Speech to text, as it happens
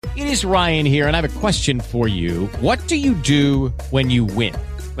It is Ryan here, and I have a question for you. What do you do when you win?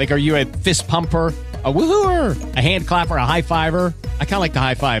 Like, are you a fist pumper, a woohooer, a hand clapper, a high fiver? I kind of like the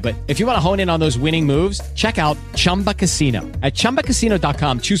high five, but if you want to hone in on those winning moves, check out Chumba Casino. At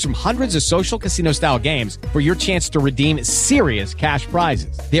ChumbaCasino.com, choose from hundreds of social casino-style games for your chance to redeem serious cash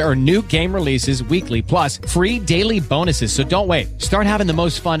prizes. There are new game releases weekly, plus free daily bonuses. So don't wait. Start having the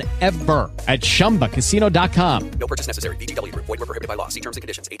most fun ever at ChumbaCasino.com. No purchase necessary. VGW Group. Void where prohibited by law. See terms and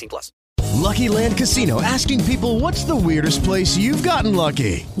conditions. 18+. Lucky Land Casino, asking people, what's the weirdest place you've gotten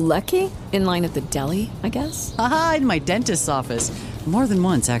lucky? Lucky? In line at the deli, I guess? Aha, in my dentist's office. More than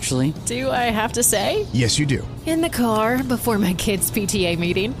once, actually. Do I have to say? Yes, you do. In the car before my kids' PTA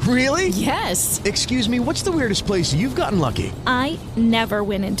meeting. Really? Yes. Excuse me, what's the weirdest place you've gotten lucky? I never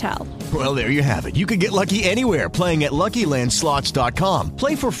win and tell. Well, there you have it. You can get lucky anywhere, playing at LuckyLandSlots.com.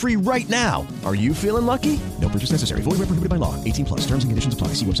 Play for free right now. Are you feeling lucky? No purchase necessary. Void where prohibited by law. 18+. Terms and conditions apply.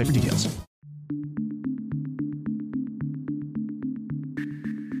 See website for details.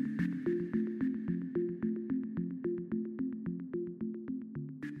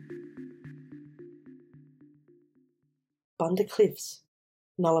 Bunda Cliffs,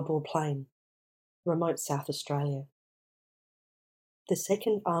 Nullarbor Plain, remote South Australia. The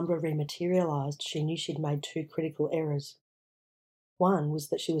second Ambra rematerialised, she knew she'd made two critical errors. One was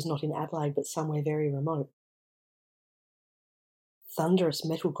that she was not in Adelaide but somewhere very remote. Thunderous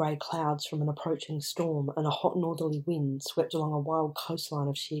metal grey clouds from an approaching storm and a hot northerly wind swept along a wild coastline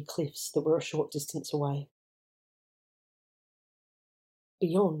of sheer cliffs that were a short distance away.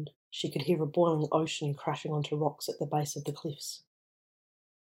 Beyond, she could hear a boiling ocean crashing onto rocks at the base of the cliffs.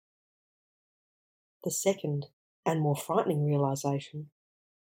 The second, and more frightening realisation,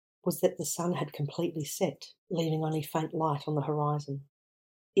 was that the sun had completely set, leaving only faint light on the horizon.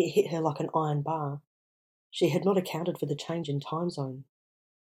 It hit her like an iron bar. She had not accounted for the change in time zone.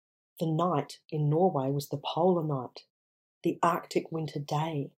 The night in Norway was the polar night, the Arctic winter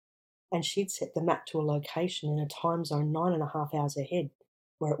day, and she'd set the map to a location in a time zone 9.5 hours ahead,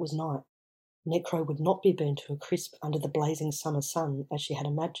 where it was night. Necro would not be burned to a crisp under the blazing summer sun as she had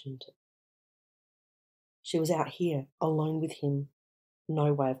imagined. She was out here, alone with him,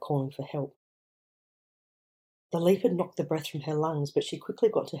 no way of calling for help. The leap had knocked the breath from her lungs, but she quickly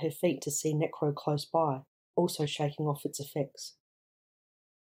got to her feet to see Necro close by, also shaking off its effects.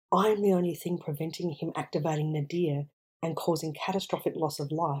 I am the only thing preventing him activating Nadir and causing catastrophic loss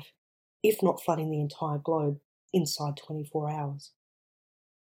of life, if not flooding the entire globe, inside 24 hours.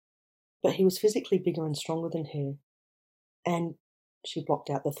 But he was physically bigger and stronger than her, and she blocked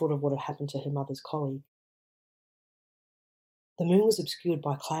out the thought of what had happened to her mother's colleague. The moon was obscured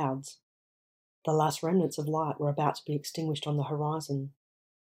by clouds. The last remnants of light were about to be extinguished on the horizon.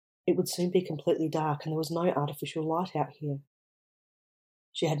 It would soon be completely dark, and there was no artificial light out here.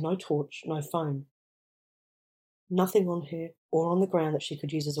 She had no torch, no phone. Nothing on her or on the ground that she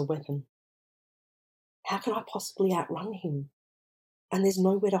could use as a weapon. How can I possibly outrun him? And there's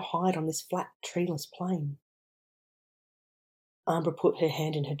nowhere to hide on this flat, treeless plain. Ambra put her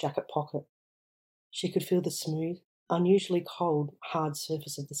hand in her jacket pocket. She could feel the smooth, unusually cold, hard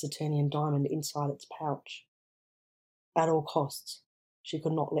surface of the Saturnian diamond inside its pouch. At all costs, she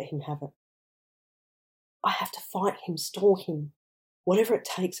could not let him have it. I have to fight him, stall him, whatever it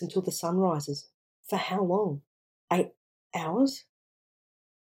takes until the sun rises. For how long? 8 hours?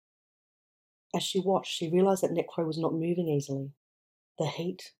 As she watched, she realised that Necro was not moving easily. The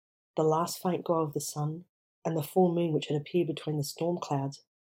heat, the last faint glow of the sun, and the full moon which had appeared between the storm clouds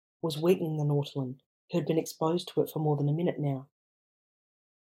was weakening the Nautilin, who had been exposed to it for more than a minute now.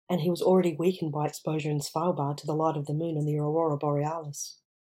 And he was already weakened by exposure in Svalbard to the light of the moon and the aurora borealis.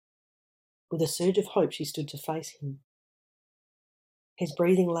 With a surge of hope, she stood to face him. His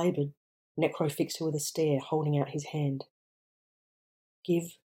breathing laboured. Necro fixed her with a stare, holding out his hand. Give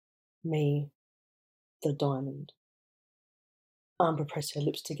me the diamond. Ambra pressed her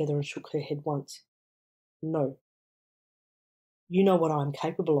lips together and shook her head once. No. You know what I am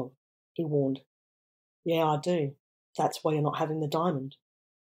capable of, he warned. Yeah, I do. That's why you're not having the diamond.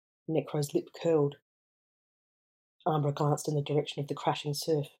 Necro's lip curled. Ambra glanced in the direction of the crashing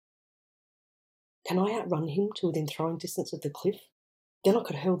surf. Can I outrun him to within throwing distance of the cliff? Then I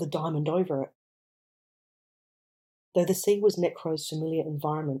could hurl the diamond over it. Though the sea was Necro's familiar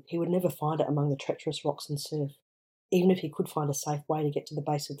environment, he would never find it among the treacherous rocks and surf, even if he could find a safe way to get to the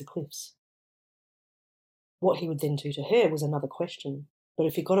base of the cliffs. What he would then do to her was another question, but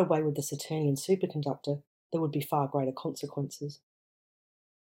if he got away with the Saturnian superconductor, there would be far greater consequences.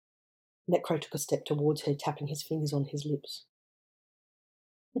 Necro took a step towards her, tapping his fingers on his lips.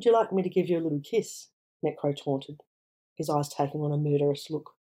 Would you like me to give you a little kiss? Necro taunted, his eyes taking on a murderous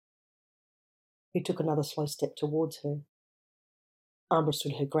look. He took another slow step towards her. Ambra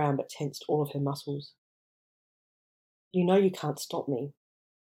stood her ground but tensed all of her muscles. You know you can't stop me.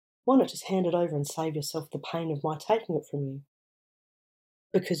 Why not just hand it over and save yourself the pain of my taking it from you?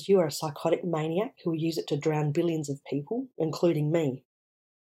 Because you are a psychotic maniac who will use it to drown billions of people, including me.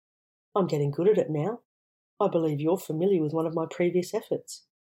 I'm getting good at it now. I believe you're familiar with one of my previous efforts.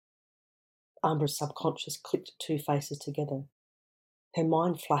 Ambra's subconscious clicked two faces together. Her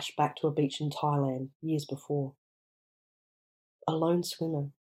mind flashed back to a beach in Thailand years before. A lone swimmer,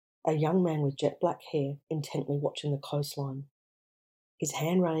 a young man with jet black hair intently watching the coastline. His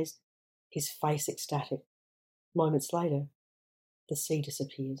hand raised, his face ecstatic. Moments later, the sea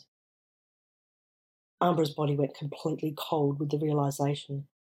disappears. Ambra's body went completely cold with the realisation,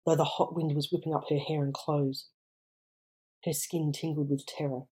 though the hot wind was whipping up her hair and clothes. Her skin tingled with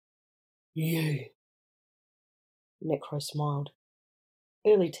terror. You! Necro smiled.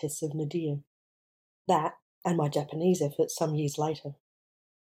 Early tests of nadir. That, and my Japanese efforts some years later.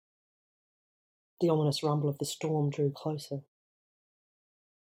 The ominous rumble of the storm drew closer.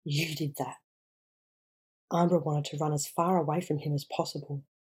 You did that. Ambra wanted to run as far away from him as possible,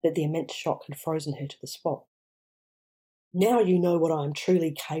 but the immense shock had frozen her to the spot. Now you know what I am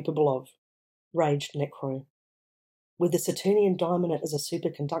truly capable of, raged Necro. With the Saturnian diamond as a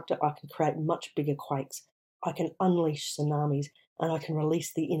superconductor, I can create much bigger quakes. I can unleash tsunamis, and I can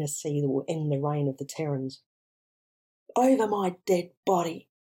release the inner sea that will end the reign of the Terrans. Over my dead body,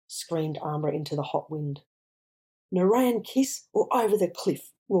 screamed Ambra into the hot wind. Narayan kiss or over the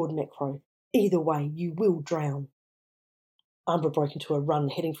cliff, roared Necro. Either way, you will drown. Ambra broke into a run,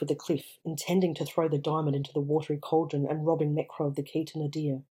 heading for the cliff, intending to throw the diamond into the watery cauldron and robbing Necro of the key to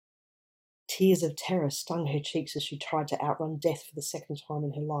Nadir. Tears of terror stung her cheeks as she tried to outrun death for the second time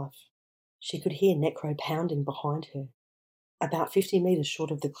in her life. She could hear Necro pounding behind her. About 50 metres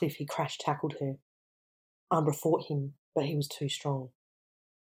short of the cliff, he crash-tackled her. Ambra fought him, but he was too strong.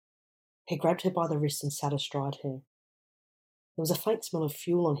 He grabbed her by the wrist and sat astride her. There was a faint smell of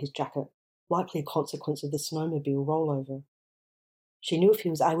fuel on his jacket, likely a consequence of the snowmobile rollover. She knew if he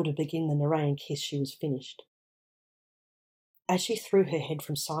was able to begin the Narayan kiss, she was finished. As she threw her head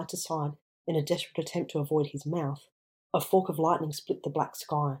from side to side in a desperate attempt to avoid his mouth, a fork of lightning split the black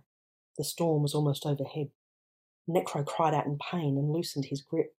sky. The storm was almost overhead. Necro cried out in pain and loosened his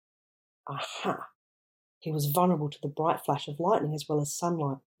grip. Aha! He was vulnerable to the bright flash of lightning as well as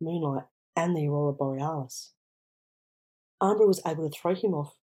sunlight, moonlight, and the aurora borealis. Ambra was able to throw him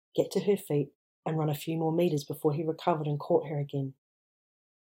off, get to her feet, and run a few more metres before he recovered and caught her again.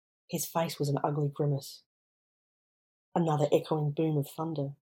 His face was an ugly grimace. Another echoing boom of thunder.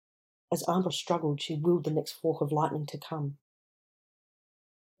 As Ambra struggled, she willed the next fork of lightning to come.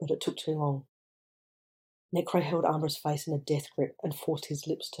 But it took too long. Necro held Ambra's face in a death grip and forced his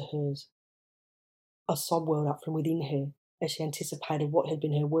lips to hers. A sob welled up from within her as she anticipated what had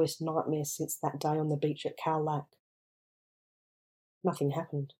been her worst nightmare since that day on the beach at Khao Lak. Nothing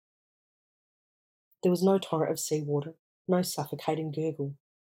happened. There was no torrent of seawater, no suffocating gurgle,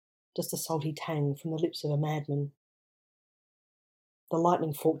 just a salty tang from the lips of a madman. The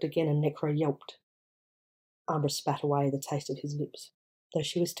lightning forked again and Necro yelped. Ambra spat away the taste of his lips. Though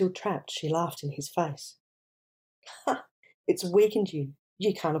she was still trapped, she laughed in his face. Ha! It's weakened you.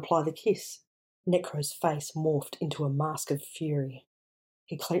 You can't apply the kiss. Necro's face morphed into a mask of fury.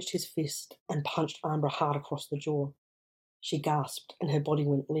 He clenched his fist and punched Ambra hard across the jaw. She gasped and her body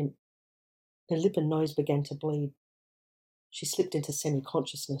went limp. Her lip and nose began to bleed. She slipped into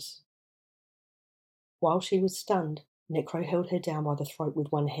semi-consciousness. While she was stunned, Necro held her down by the throat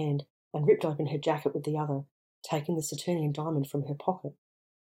with one hand and ripped open her jacket with the other, taking the Saturnian diamond from her pocket.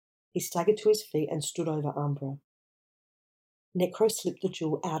 He staggered to his feet and stood over Ambra. Necro slipped the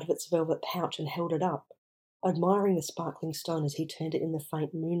jewel out of its velvet pouch and held it up, admiring the sparkling stone as he turned it in the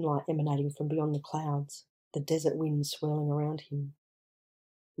faint moonlight emanating from beyond the clouds, the desert wind swirling around him.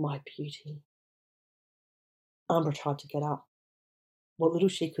 My beauty. Ambra tried to get up. What little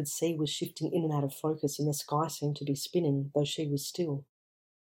she could see was shifting in and out of focus, and the sky seemed to be spinning, though she was still.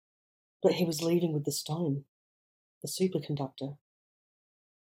 But he was leaving with the stone, the superconductor.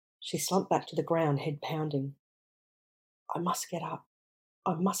 She slumped back to the ground, head pounding. I must get up.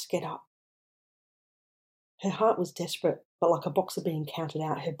 I must get up. Her heart was desperate, but like a boxer being counted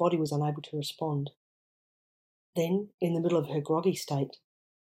out, her body was unable to respond. Then, in the middle of her groggy state,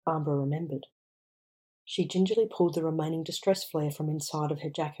 Ambra remembered. She gingerly pulled the remaining distress flare from inside of her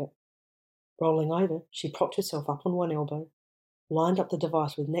jacket. Rolling over, she propped herself up on one elbow, lined up the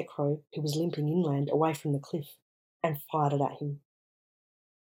device with Necro, who was limping inland away from the cliff, and fired it at him.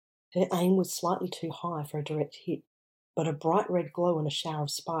 Her aim was slightly too high for a direct hit, but a bright red glow and a shower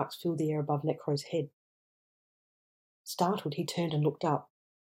of sparks filled the air above Necro's head. Startled, he turned and looked up.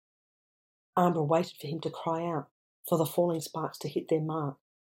 Ambra waited for him to cry out, for the falling sparks to hit their mark,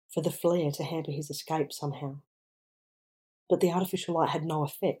 for the flare to hamper his escape somehow. But the artificial light had no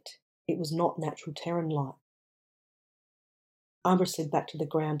effect. It was not natural Terran light. Ambra slid back to the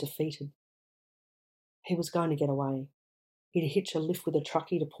ground, defeated. He was going to get away. He'd hitch a lift with a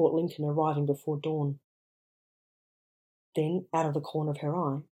truckie to Port Lincoln, arriving before dawn. Then, out of the corner of her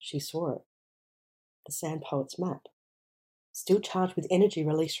eye, she saw it. The Sand Poet's map. Still charged with energy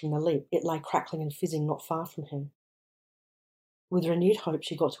released from the leap, it lay crackling and fizzing not far from her. With renewed hope,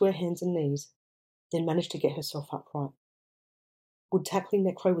 she got to her hands and knees, then managed to get herself upright. Would tackling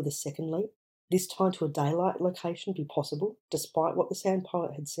Necro with a second leap, this time to a daylight location, be possible, despite what the Sand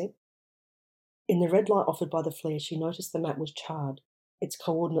Poet had said? In the red light offered by the flare, she noticed the map was charred, its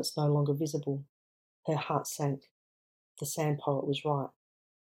coordinates no longer visible. Her heart sank. The Sand Poet was right.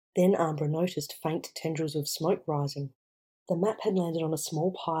 Then Ambra noticed faint tendrils of smoke rising. The map had landed on a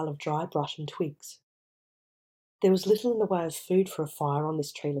small pile of dry brush and twigs. There was little in the way of food for a fire on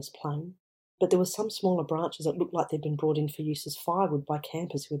this treeless plain, but there were some smaller branches that looked like they'd been brought in for use as firewood by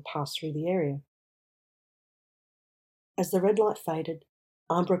campers who had passed through the area. As the red light faded,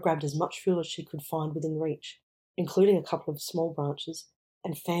 Ambra grabbed as much fuel as she could find within reach, including a couple of small branches,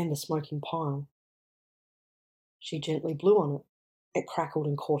 and fanned the smoking pile. She gently blew on it. It crackled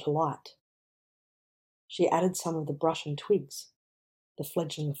and caught alight. She added some of the brush and twigs. The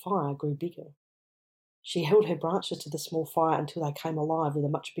fledgling fire grew bigger. She held her branches to the small fire until they came alive with a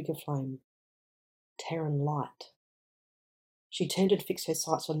much bigger flame. Terran light. She turned and fixed her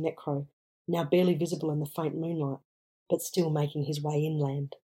sights on Necro, now barely visible in the faint moonlight, but still making his way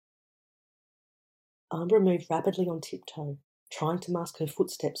inland. Ambra moved rapidly on tiptoe, trying to mask her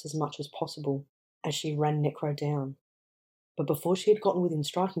footsteps as much as possible as she ran Necro down. But before she had gotten within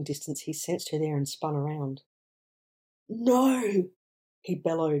striking distance, he sensed her there and spun around. "No!" he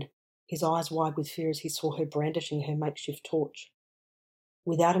bellowed, his eyes wide with fear as he saw her brandishing her makeshift torch.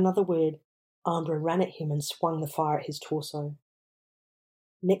 Without another word, Ambra ran at him and swung the fire at his torso.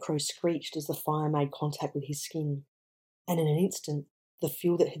 Necro screeched as the fire made contact with his skin, and in an instant, the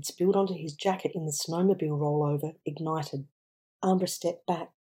fuel that had spilled onto his jacket in the snowmobile rollover ignited. Ambra stepped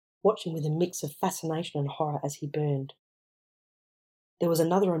back, watching with a mix of fascination and horror as he burned. There was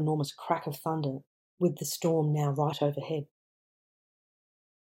another enormous crack of thunder, with the storm now right overhead.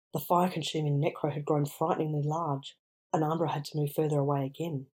 The fire-consuming Necro had grown frighteningly large, and Ambra had to move further away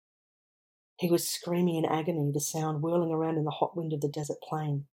again. He was screaming in agony, the sound whirling around in the hot wind of the desert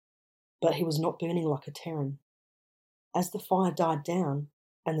plain, but he was not burning like a Terran. As the fire died down,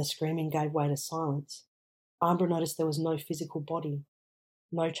 and the screaming gave way to silence, Ambra noticed there was no physical body,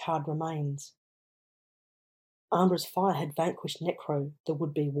 no charred remains. Ambra's fire had vanquished Necro, the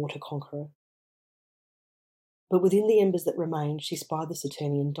would-be water conqueror. But within the embers that remained, she spied the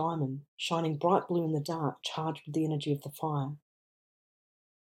Saturnian diamond, shining bright blue in the dark, charged with the energy of the fire.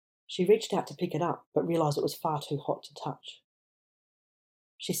 She reached out to pick it up, but realised it was far too hot to touch.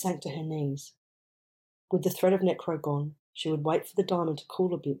 She sank to her knees. With the threat of Necro gone, she would wait for the diamond to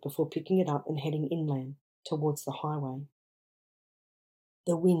cool a bit before picking it up and heading inland, towards the highway.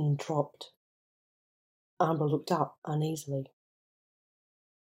 The wind dropped. Ambra looked up uneasily.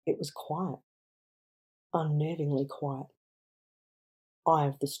 It was quiet. Unnervingly quiet. Eye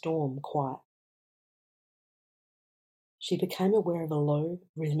of the storm quiet. She became aware of a low,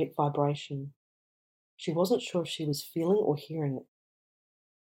 rhythmic vibration. She wasn't sure if she was feeling or hearing it.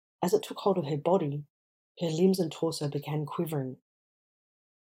 As it took hold of her body, her limbs and torso began quivering.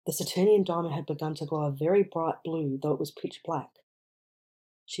 The Saturnian diamond had begun to glow a very bright blue, though it was pitch black.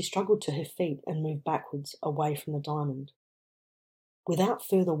 She struggled to her feet and moved backwards, away from the diamond. Without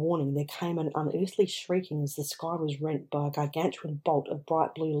further warning, there came an unearthly shrieking as the sky was rent by a gargantuan bolt of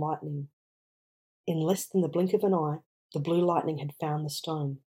bright blue lightning. In less than the blink of an eye, the blue lightning had found the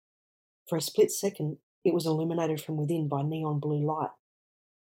stone. For a split second, it was illuminated from within by neon blue light.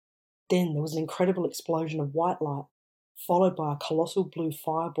 Then there was an incredible explosion of white light, followed by a colossal blue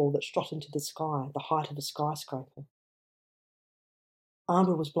fireball that shot into the sky, the height of a skyscraper.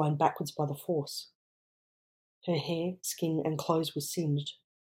 Ambra was blown backwards by the force. Her hair, skin and clothes were singed,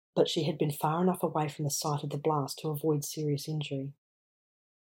 but she had been far enough away from the site of the blast to avoid serious injury.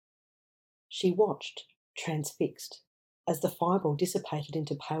 She watched, transfixed, as the fireball dissipated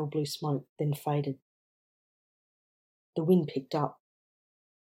into pale blue smoke, then faded. The wind picked up.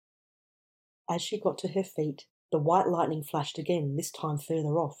 As she got to her feet, the white lightning flashed again, this time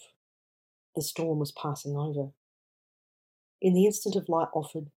further off. The storm was passing over. In the instant of light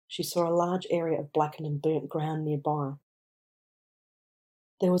offered, she saw a large area of blackened and burnt ground nearby.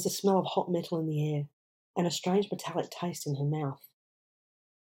 There was a smell of hot metal in the air and a strange metallic taste in her mouth.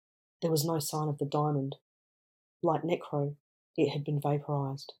 There was no sign of the diamond. Like Necro, it had been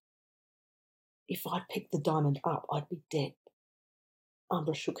vaporized. If I'd picked the diamond up, I'd be dead.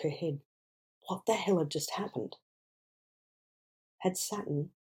 Umbra shook her head. What the hell had just happened? Had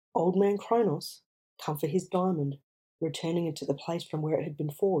Saturn, Old Man Kronos, come for his diamond, returning it to the place from where it had been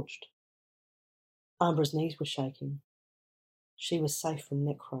forged? Umbra's knees were shaking. She was safe from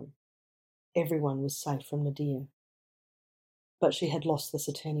Necro. Everyone was safe from Nadir. But she had lost the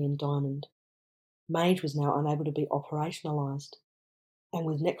Saturnian diamond. Mage was now unable to be operationalized, and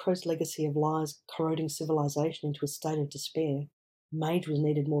with Necro's legacy of lies corroding civilization into a state of despair, Mage was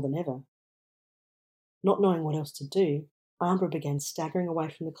needed more than ever. Not knowing what else to do, Umbra began staggering away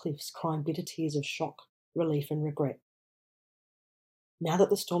from the cliffs, crying bitter tears of shock, relief, and regret. Now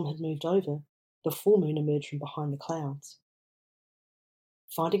that the storm had moved over, the full moon emerged from behind the clouds.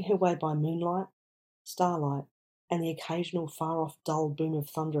 Finding her way by moonlight, starlight, and the occasional far-off dull boom of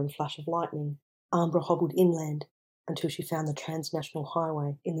thunder and flash of lightning, Umbra hobbled inland until she found the transnational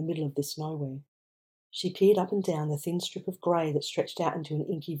highway in the middle of this nowhere. She peered up and down the thin strip of grey that stretched out into an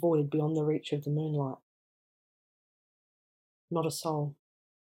inky void beyond the reach of the moonlight. Not a soul.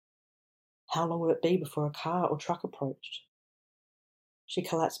 How long would it be before a car or truck approached? She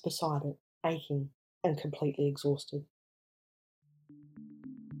collapsed beside it, aching and completely exhausted.